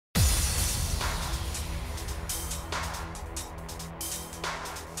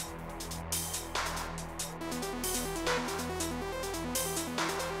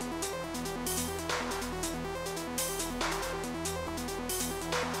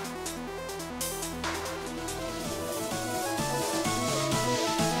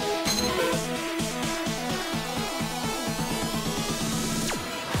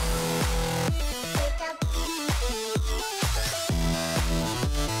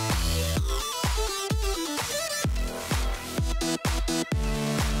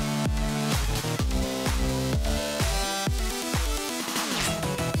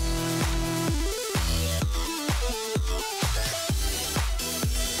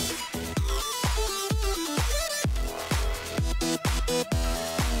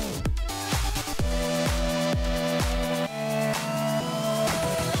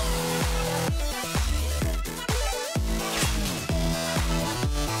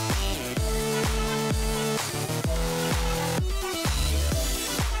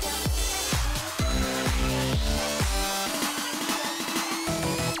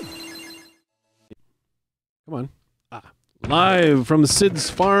Live from Sid's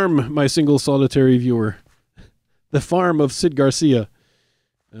farm, my single solitary viewer. The farm of SidGarcia.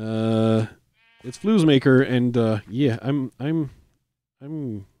 It's Flusemaker, and yeah, I'm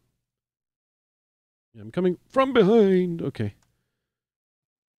coming from behind. Okay.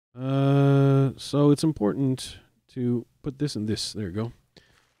 So it's important to put this in this. There you go.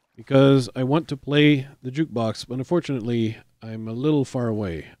 Because I want to play the jukebox, but unfortunately, I'm a little far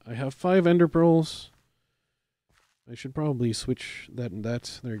away. I have 5 ender pearls. I should probably switch that and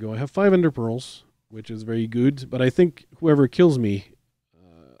that. There you go. I have 5 ender pearls, which is very good, but I think whoever kills me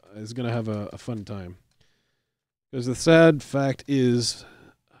is going to have a fun time. Because the sad fact is,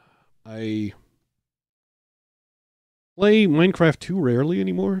 I play Minecraft too rarely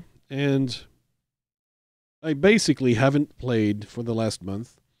anymore, and I basically haven't played for the last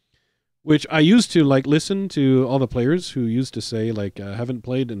month. Which I used to like listen to all the players who used to say like I haven't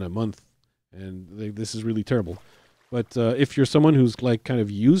played in a month and this is really terrible. But if you're someone who's like kind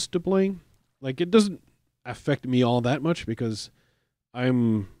of used to playing, like it doesn't affect me all that much because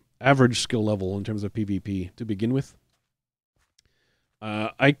I'm average skill level in terms of PvP to begin with.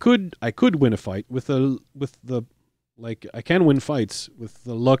 I could win a fight with the like I can win fights with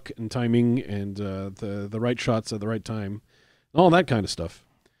the luck and timing and the right shots at the right time, all that kind of stuff.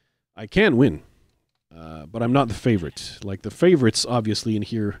 I can win, but I'm not the favorite. Like, the favorites, obviously, in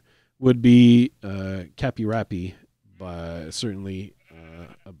here would be Cappy Rappy, by certainly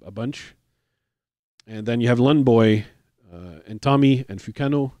a bunch. And then you have Lenboy, and Tommy, and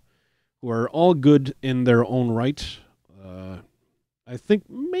Fukano, who are all good in their own right. I think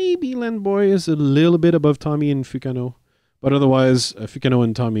maybe Lenboy is a little bit above Tommy and Fukano, but otherwise, Fukano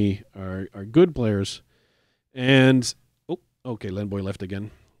and Tommy are good players. And, oh, okay, Lenboy left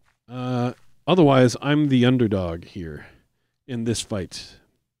again. Otherwise, I'm the underdog here in this fight.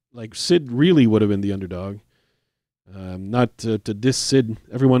 Like, Sid really would have been the underdog. Not to diss Sid.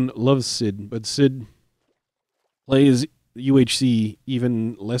 Everyone loves Sid, but Sid plays UHC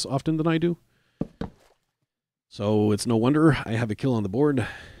even less often than I do. So it's no wonder I have a kill on the board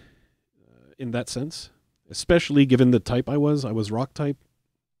in that sense. Especially given the type I was. I was rock type.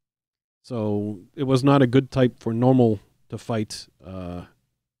 So it was not a good type for normal to fight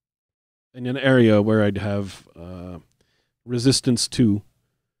in an area where I'd have resistance to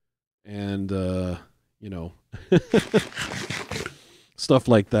and, you know, stuff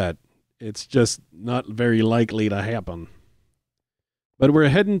like that. It's just not very likely to happen. But we're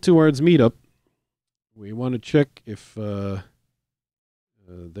heading towards meetup. We want to check if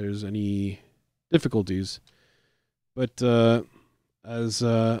there's any difficulties. But as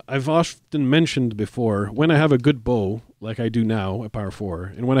I've often mentioned before, when I have a good bow, like I do now, a power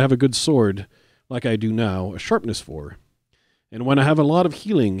 4, and when I have a good sword, like I do now, a sharpness 4, and when I have a lot of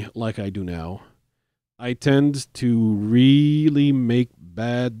healing, like I do now, I tend to really make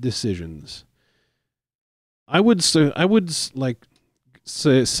bad decisions. I would say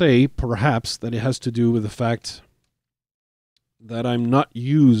perhaps that it has to do with the fact that I'm not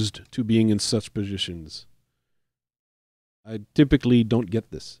used to being in such positions. I typically don't get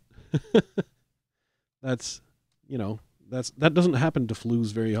this. That's, you know, that doesn't happen to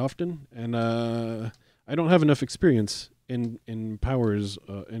Flus very often, and I don't have enough experience in powers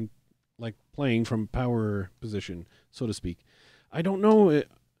in like playing from power position, so to speak. I don't know.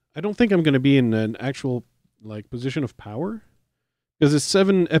 I don't think I'm going to be in an actual like position of power because it's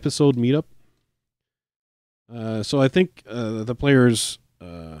 7-episode meetup. So I think the players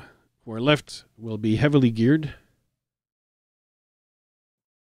who are left will be heavily geared.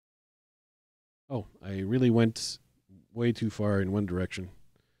 Oh, I really went way too far in one direction.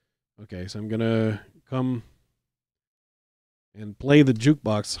 Okay, so I'm going to come and play the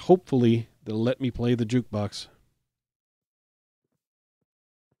jukebox. Hopefully, they'll let me play the jukebox.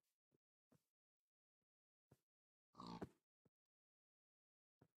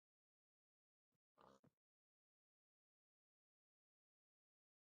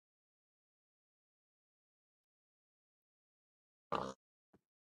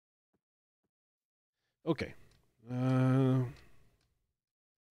 Okay.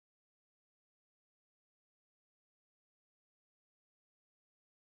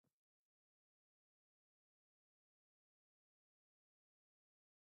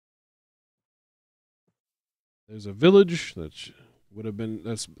 There's a village that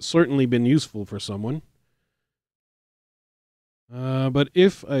that's certainly been useful for someone. But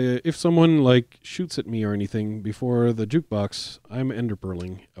if someone like shoots at me or anything before the jukebox, I'm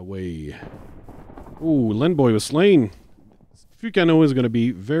enderpearling away. Ooh, Lenboy was slain. Fukano is going to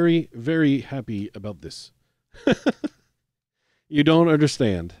be very, very happy about this. You don't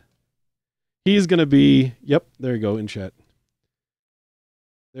understand. He's going to be, yep, there you go in chat.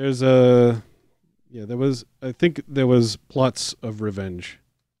 There's a... Yeah, there was... I think there was plots of revenge.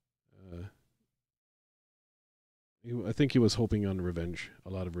 I think he was hoping on revenge. A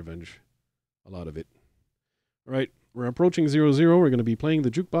lot of revenge. A lot of it. All right, we're approaching 0-0. We're going to be playing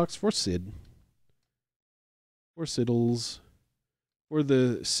the jukebox for Sid. For Siddles. For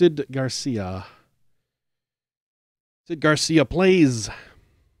the SidGarcia. SidGarcia Plays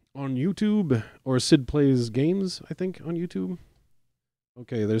on YouTube. Or Sid Plays Games, I think, on YouTube.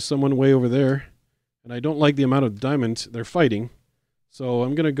 Okay, there's someone way over there. And I don't like the amount of diamond they're fighting. So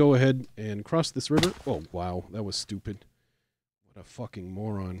I'm going to go ahead and cross this river. Oh, wow. That was stupid. What a fucking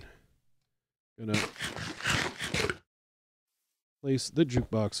moron. Gonna place the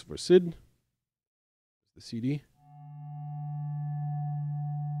jukebox for Sid. The CD.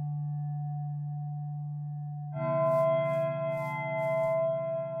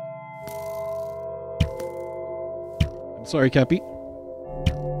 I'm sorry, Cappy.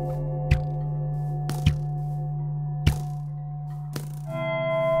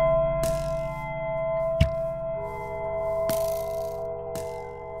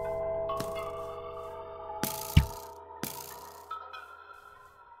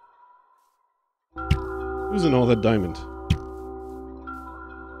 Who's in all that diamond?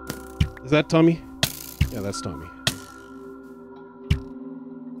 Is that Tommy? Yeah, that's Tommy.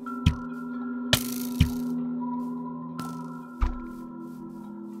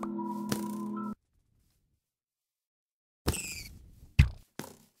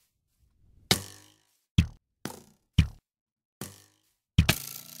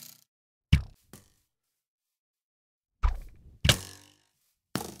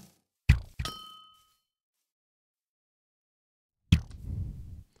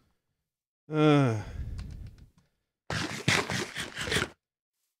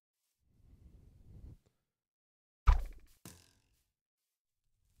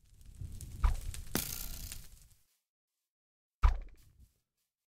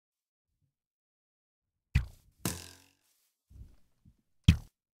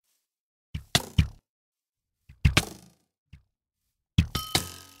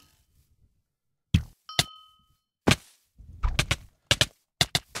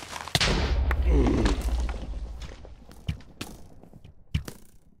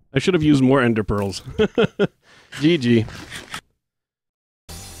 I should have used more ender pearls. GG.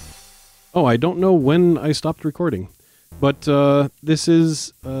 Oh, I don't know when I stopped recording. But this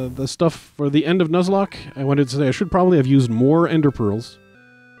is the stuff for the end of Nuzlocke. I wanted to say I should probably have used more ender pearls.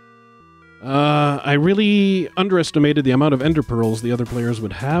 I really underestimated the amount of ender pearls the other players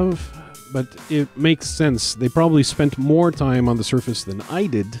would have. But it makes sense. They probably spent more time on the surface than I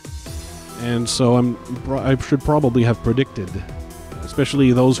did. And so I should probably have predicted,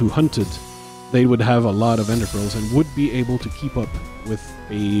 especially those who hunted, they would have a lot of ender pearls and would be able to keep up with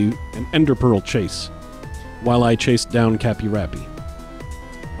an ender pearl chase while I chased down Cappy Rappy.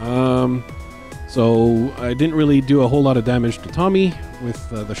 So I didn't really do a whole lot of damage to Tommy with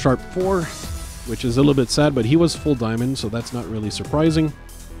the Sharp 4, which is a little bit sad, but he was full diamond, so that's not really surprising,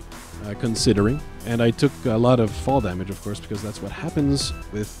 considering. And I took a lot of fall damage, of course, because that's what happens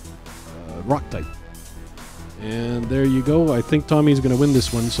with rock type. And there you go. I think Tommy's going to win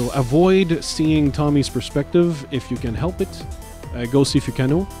this one. So avoid seeing Tommy's perspective if you can help it. Go see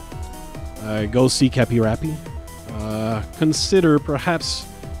Fukano. Go see Cappy Rappy. Consider perhaps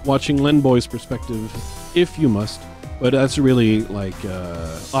watching Lenboy's perspective if you must. But that's really like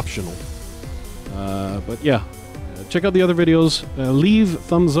optional. But yeah, check out the other videos. Leave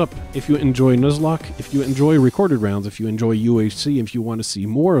thumbs up if you enjoy Nuzlocke, if you enjoy recorded rounds, if you enjoy UHC, if you want to see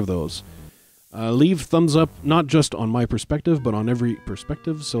more of those. Leave thumbs up, not just on my perspective, but on every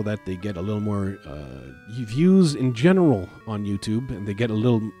perspective, so that they get a little more views in general on YouTube, and they get a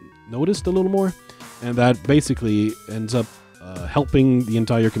little noticed a little more, and that basically ends up helping the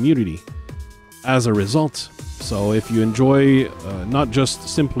entire community as a result. So if you enjoy not just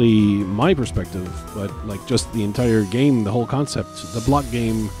simply my perspective, but like just the entire game, the whole concept, the block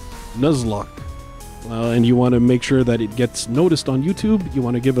game Nuzlocke, and you want to make sure that it gets noticed on YouTube, you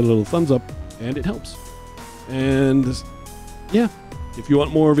want to give it a little thumbs up, and it helps. And yeah, if you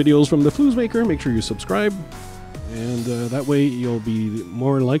want more videos from the Flues Maker, make sure you subscribe, and that way you'll be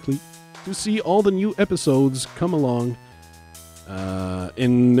more likely to see all the new episodes come along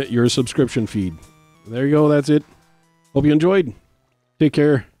in your subscription feed. There you go, that's it. Hope you enjoyed. Take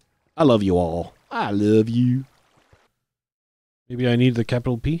care. I love you all. I love you. Maybe I need the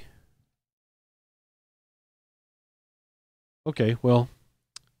capital P? Okay, well,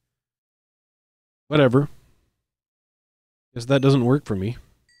 whatever. Guess that doesn't work for me.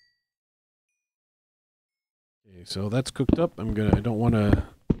 Okay, so that's cooked up. I don't want to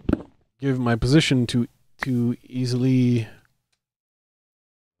give my position too easily,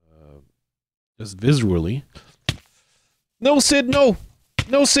 just visually. No, Sid, no!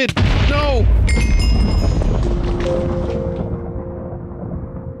 No, Sid, no!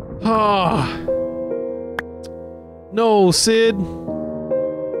 Ah. No, Sid.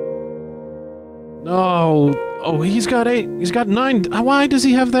 No. Oh, he's got 8. He's got 9. Why does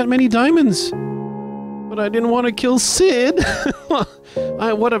he have that many diamonds? But I didn't want to kill Sid.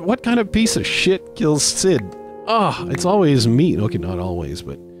 What kind of piece of shit kills Sid? Ah, it's always me. Okay, not always,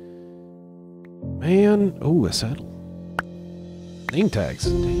 but man. Oh, a saddle. Name tags.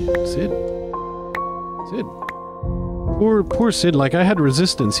 Damn, Sid. Sid. Poor Sid. Like, I had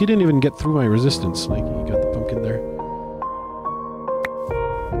resistance. He didn't even get through my resistance. Like, he got the pumpkin there.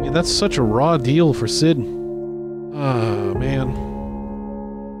 I mean, that's such a raw deal for Sid. Ah, man.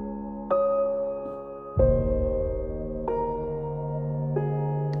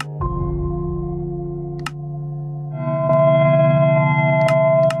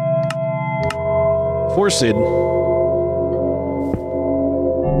 For Sid.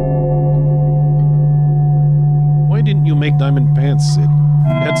 Why didn't you make diamond pants, Sid?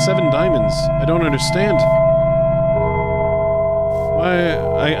 You had 7 diamonds. I don't understand. Why?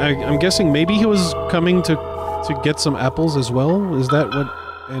 I'm guessing maybe he was coming to get some apples as well? Is that what...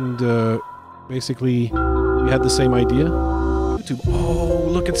 And, basically, we had the same idea? YouTube. Oh,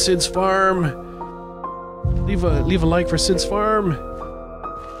 look at Sid's farm! Leave a like for Sid's farm!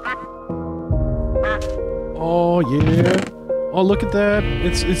 Oh, yeah. Oh, look at that.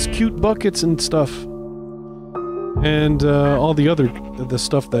 It's cute buckets and stuff. And, all the other... the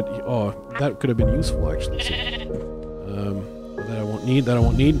stuff that... Oh, that could have been useful, actually. So, that I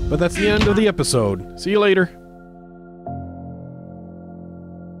won't need. But that's the end of the episode. See you later.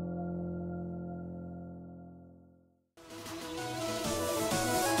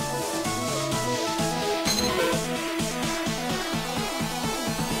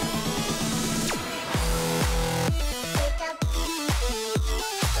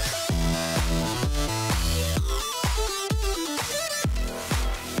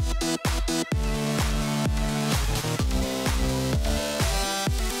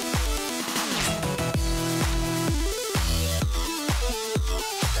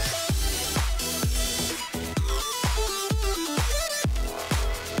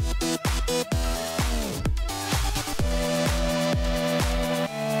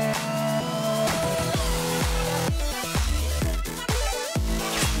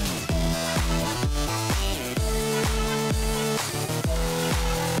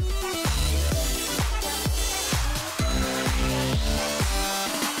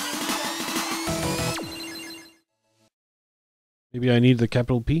 Maybe I need the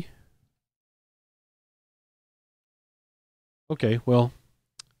capital P? Okay, well...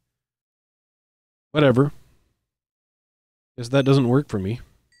 whatever. Guess that doesn't work for me.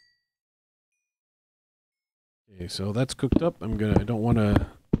 Okay, so that's cooked up. I don't want to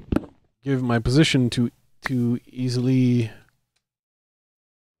give my position too easily...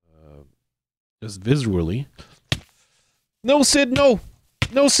 just visually. No, Sid, no!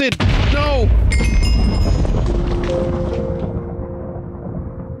 No, Sid, no!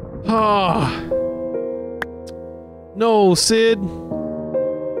 Ah. No, Sid.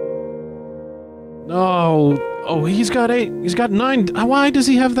 No. Oh, he's got 8. He's got 9. Why does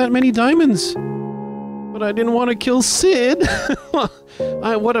he have that many diamonds? But I didn't want to kill Sid.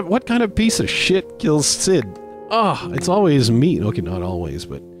 What kind of piece of shit kills Sid? Ah, it's always me. Okay, not always,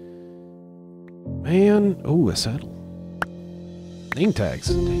 but man. Oh, a saddle. Name tags.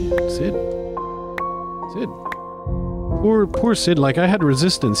 Damn, Sid. Sid. Poor Sid. Like, I had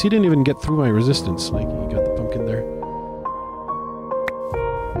resistance. He didn't even get through my resistance. Like, he got the pumpkin there.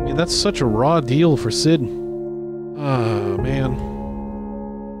 I mean, that's such a raw deal for Sid. Ah, man.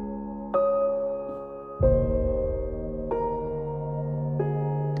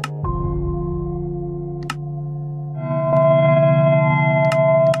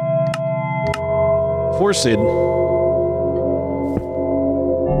 For Sid.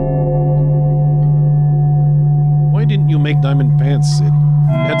 Why didn't you make diamond pants, Sid? You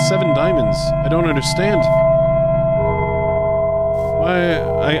had 7 diamonds. I don't understand. Why?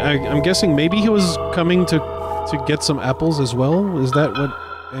 I'm guessing maybe he was coming to get some apples as well? Is that what...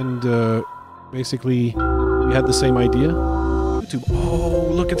 And, basically, we had the same idea? YouTube. Oh,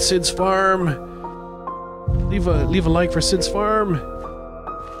 look at Sid's farm! Leave a like for Sid's farm!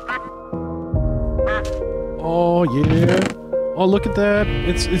 Oh, yeah. Oh, look at that.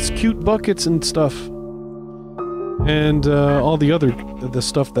 It's cute buckets and stuff. And, all the other... the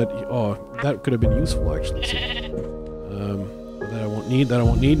stuff that... Oh, that could have been useful, actually. So, that need, that I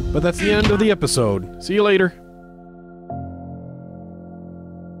won't need. But that's the end of the episode. See you later.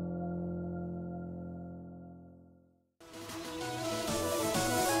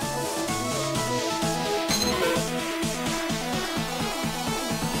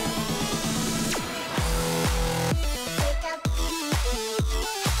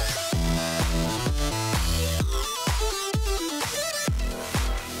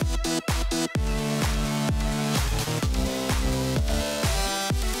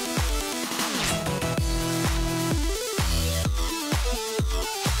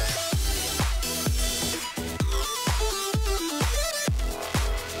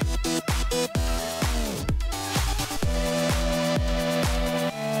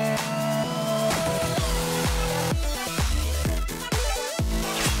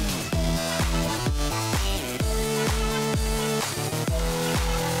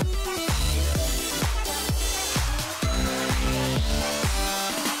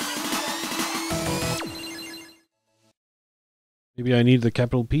 Maybe I need the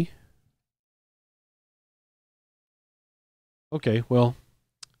capital P? Okay, well.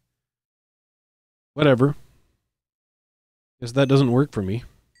 Whatever. Guess that doesn't work for me.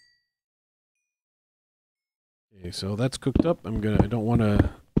 Okay, so that's cooked up. I don't want to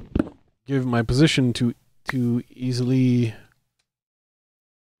give my position too easily.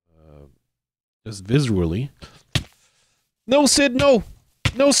 Just visually. No, Sid, no!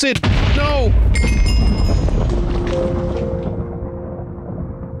 No, Sid, no!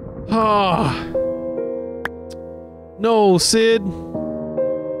 Ah. No, Sid.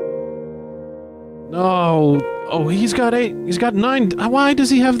 No. Oh, he's got 8. He's got 9. Why does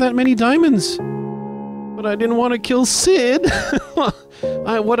he have that many diamonds? But I didn't want to kill Sid.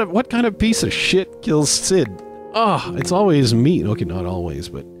 What kind of piece of shit kills Sid? Ah, it's always me. Okay, not always,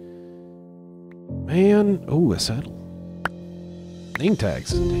 but man. Oh, a saddle. Name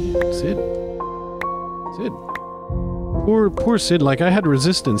tags. Damn, Sid. Sid. Poor Sid, like, I had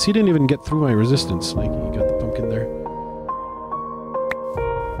resistance. He didn't even get through my resistance. Like, he got the pumpkin there.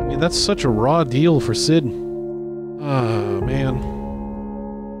 I mean, that's such a raw deal for Sid. Ah, man.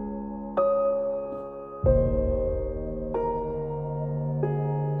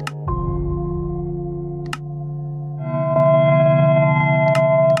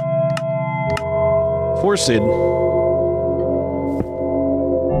 Poor Sid.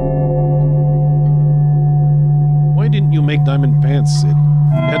 Why didn't you make diamond pants, Sid?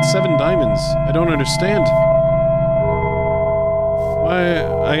 You had 7 diamonds. I don't understand. Why?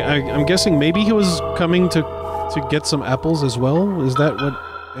 I'm guessing maybe he was coming to get some apples as well? Is that what...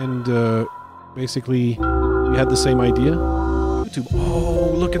 And, basically, we had the same idea? YouTube. Oh,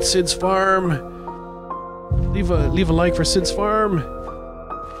 look at Sid's farm! Leave a like for Sid's farm!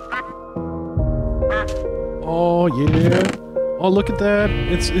 Oh, yeah! Oh, look at that!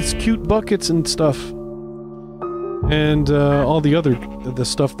 It's cute buckets and stuff. And all the other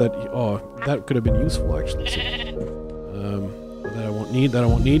stuff that that could have been useful actually. So, that I won't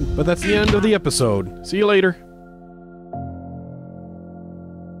need. But that's the end of the episode. See you later.